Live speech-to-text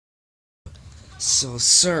So,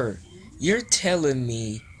 sir, you're telling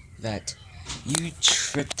me that you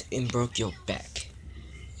tripped and broke your back?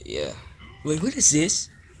 Yeah. Wait, what is this?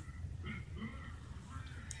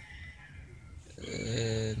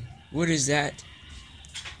 What is that?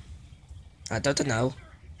 I don't know.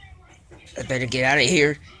 I better get out of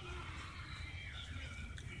here.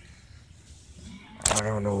 I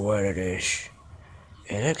don't know what it is.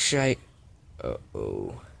 It looks like...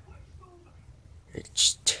 Uh-oh.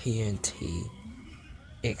 It's TNT.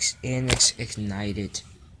 And it's ignited.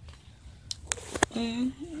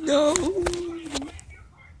 No!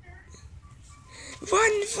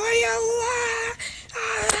 Run for your life!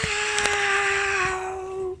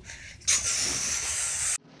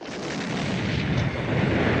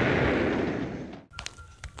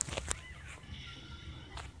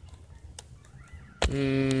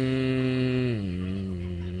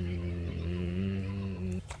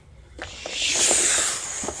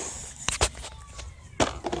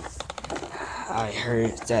 I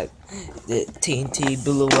heard that the TNT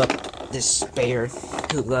blew up the spare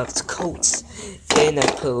who loves coats and a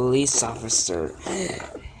police officer. I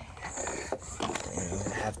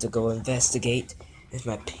have to go investigate with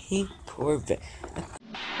my pink Corvette.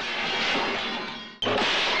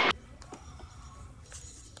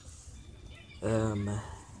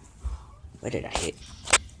 What did I hit?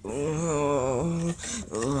 Oh,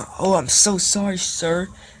 I'm so sorry, sir.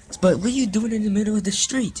 But what are you doing in the middle of the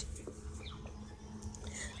street?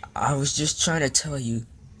 I was just trying to tell you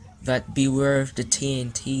that beware of the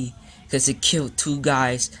TNT, because it killed 2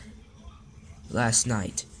 guys last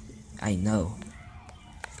night. I know.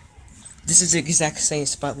 This is the exact same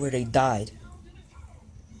spot where they died.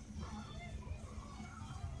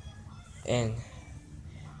 And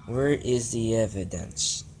where is the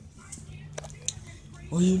evidence?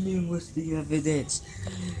 What do you mean, what's the evidence?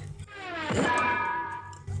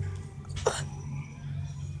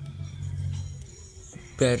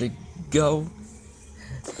 Better go.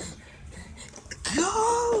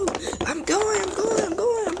 Go! I'm going.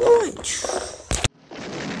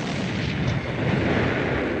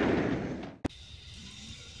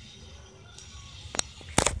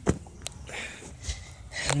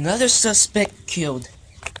 Another suspect killed.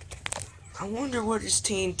 I wonder where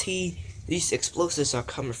these explosives are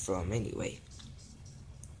coming from anyway.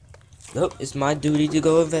 Nope, it's my duty to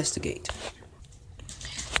go investigate.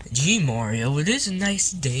 Gee, Mario, it is a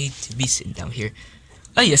nice day to be sitting down here.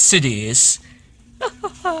 Oh, yes, it is.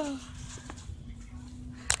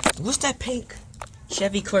 What's that pink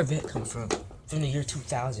Chevy Corvette come from? From the year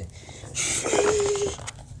 2000.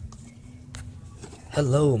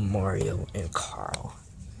 Hello, Mario and Carl.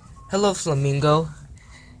 Hello, Flamingo.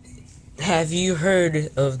 Have you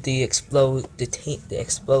heard of the explosive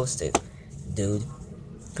dude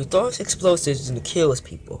who throws explosives and kills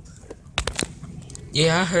people?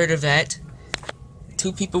 Yeah, I heard of that.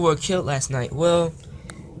 2 people were killed last night. Well,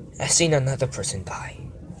 I seen another person die.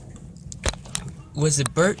 Was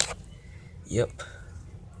it Bert? Yep.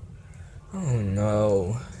 Oh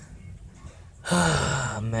no.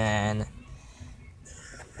 Man.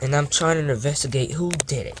 And I'm trying to investigate who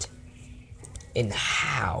did it. And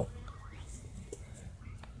how.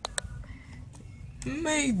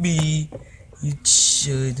 Maybe you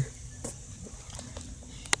should.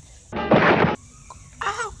 Ow!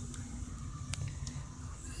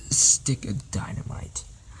 Stick of dynamite.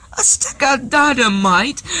 A stick of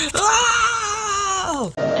dynamite!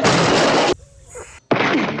 Oh!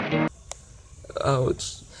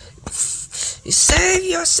 Ouch. Save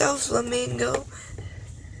yourself, Flamingo.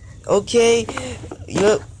 Okay,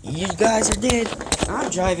 you guys are dead. I'm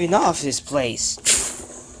driving off this place.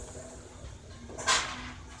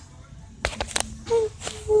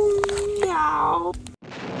 No.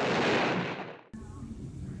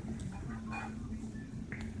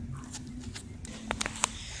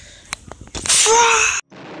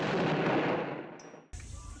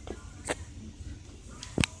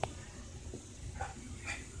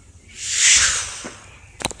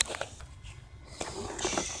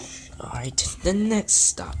 Alright, the next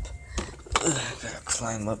stop. Gotta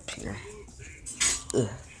climb up here.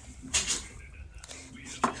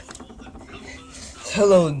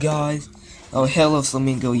 Hello, guys. Oh, hello,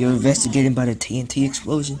 Flamingo. You're investigating by the TNT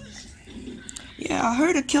explosion? Yeah, I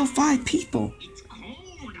heard it killed 5 people.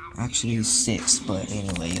 Actually, 6, but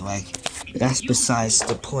anyway, that's besides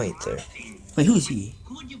the point there. Wait, who's he?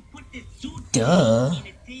 Duh.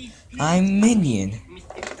 I'm Minion.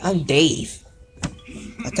 I'm Dave.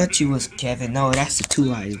 I thought you was Kevin. No, that's the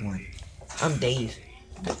 2-eyed one. I'm Dave.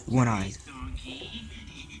 1-eyed.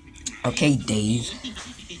 Okay, Dave.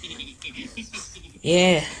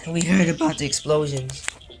 Yeah, we heard about the explosions.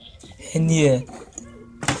 And yeah.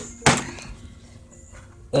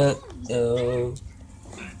 Uh-oh.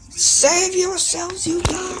 Save yourselves, you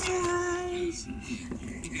guys!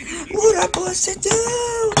 What am I supposed to do?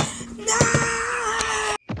 No!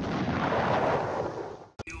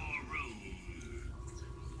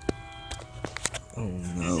 Oh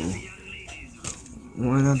no.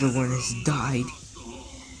 One other one has died.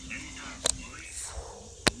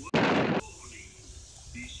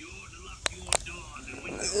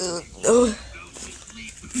 No.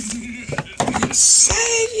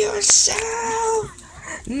 Save yourself!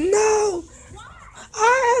 No!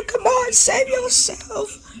 Ah, come on, save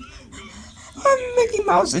yourself! I'm Mickey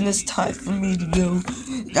Mouse and it's time for me to go.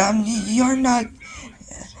 You're not...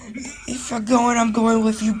 If you're going, I'm going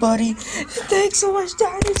with you, buddy. Thanks so much,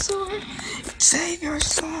 dinosaur. Save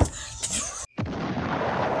yourself.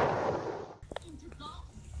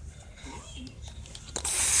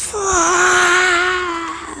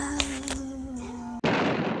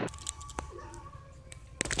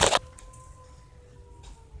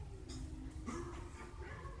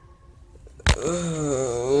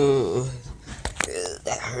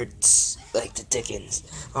 That hurts like the dickens.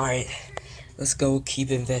 Alright, let's go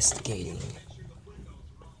keep investigating.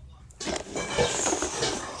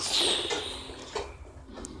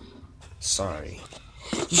 Sorry.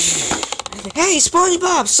 Hey,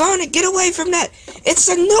 SpongeBob! Sonic, get away from that! It's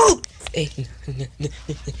a nuke! Hey,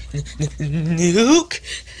 nuke!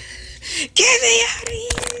 Get me out of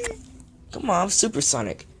here! Come on, I'm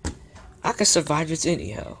Supersonic. I can survive this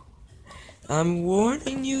anyhow. I'm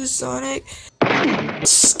warning you, Sonic.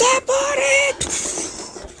 Step on it!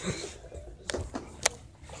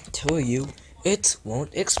 Tell you, it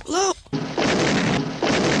won't explode.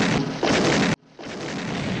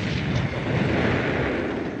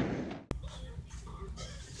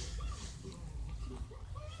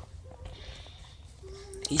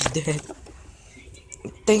 He's dead.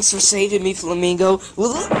 Thanks for saving me, Flamingo.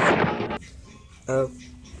 Oh.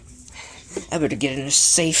 I better get in a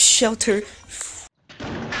safe shelter.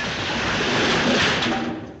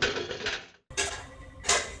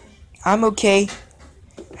 I'm okay.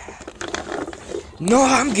 No,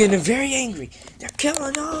 I'm getting very angry. They're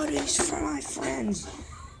killing all these for my friends.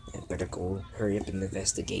 I better go hurry up and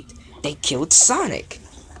investigate. They killed Sonic.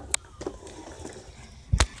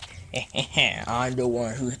 I'm the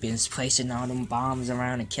one who's been placing all them bombs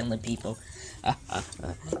around and killing people.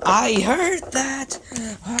 I heard that.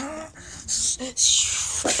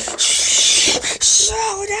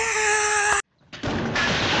 Soda!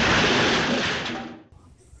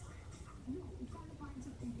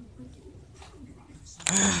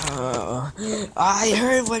 I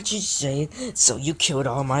heard what you said, so you killed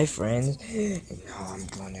all my friends, and now I'm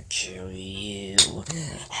gonna kill you.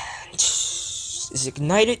 Is it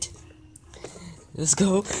ignited? Let's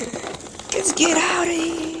go. Let's get out of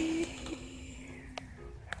here.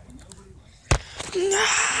 No!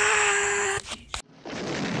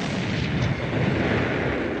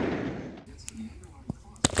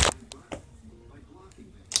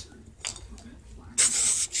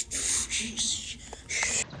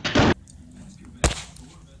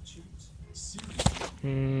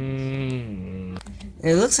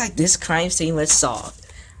 It looks like this crime scene was solved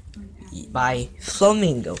by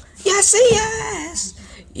Flamingo. Yes, yes!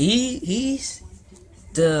 He's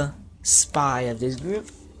the spy of this group.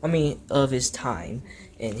 I mean, of his time.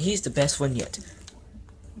 And he's the best one yet.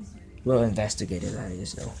 Well, investigator, that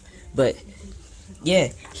is, though. But,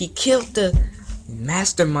 yeah, he killed the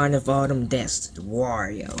mastermind of all them deaths, the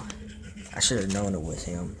Wario. I should have known it was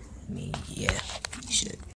him. I mean, yeah,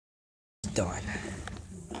 should. Done.